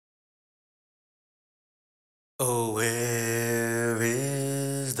Oh, where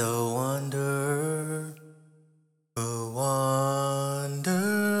is the wonder who wandered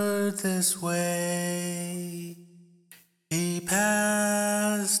this way? He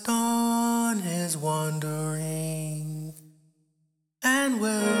passed on his wandering and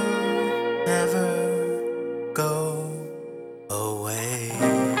will never go away.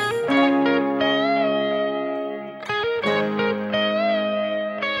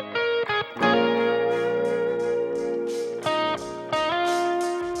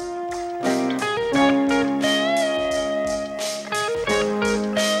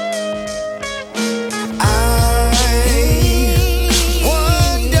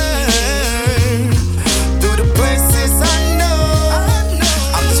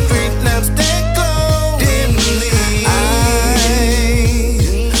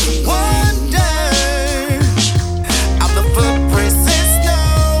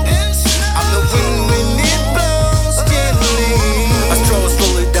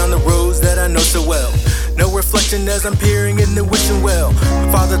 As I'm peering in the wishing well,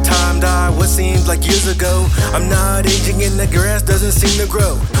 Father Time died what seems like years ago. I'm not aging and the grass doesn't seem to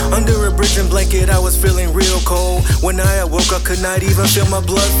grow. Under a bridge and blanket I was feeling real cold. When I awoke I could not even feel my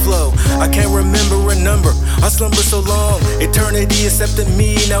blood flow. I can't remember a number, I slumbered so long. Eternity accepted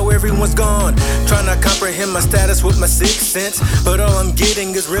me, now everyone's gone. Trying to comprehend my status with my sixth sense, but all I'm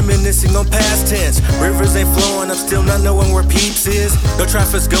getting is reminiscing on past tense. Rivers ain't flowing, I'm still not knowing where peeps is. No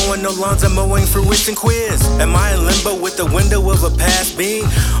traffic's going, no lawns I'm mowing, fruition quiz. Am I in limbo with the window of a past being?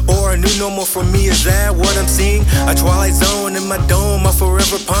 Or a new normal for me, is that what I'm seeing? A twilight zone in my dome, I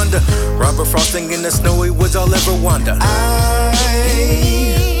forever ponder. Robert Frosting in the snowy woods, I'll ever wander.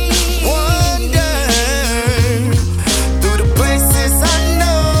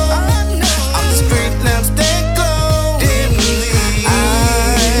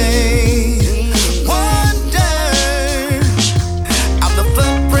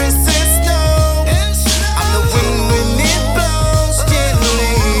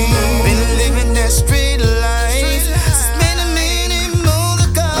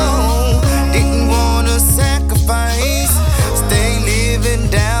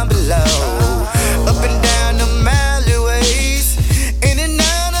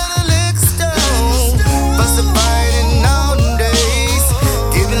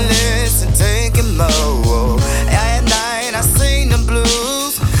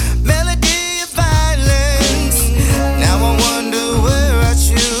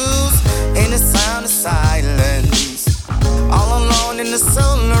 In the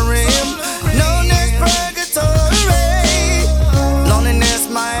solar rim, known as purgatory. Loneliness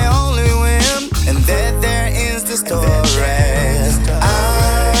my only whim, and there ends the story. I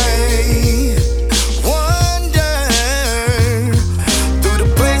wander through the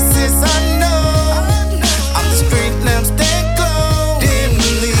places I know. I'm the street lamps that glow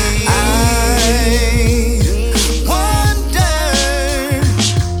dimly. I wonder,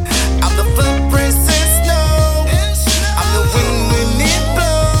 I'm the footprints in snow. I'm the wind when it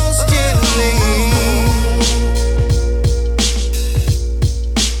blows gently.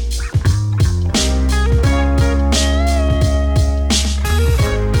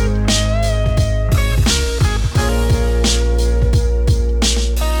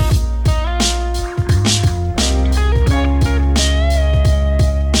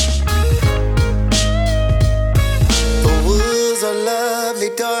 The woods are lovely,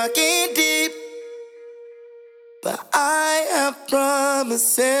 dark and deep, but I have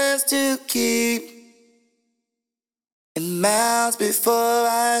promises to keep. And miles before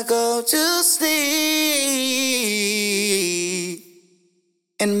I go to sleep.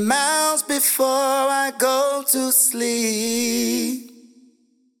 And miles before I go to sleep.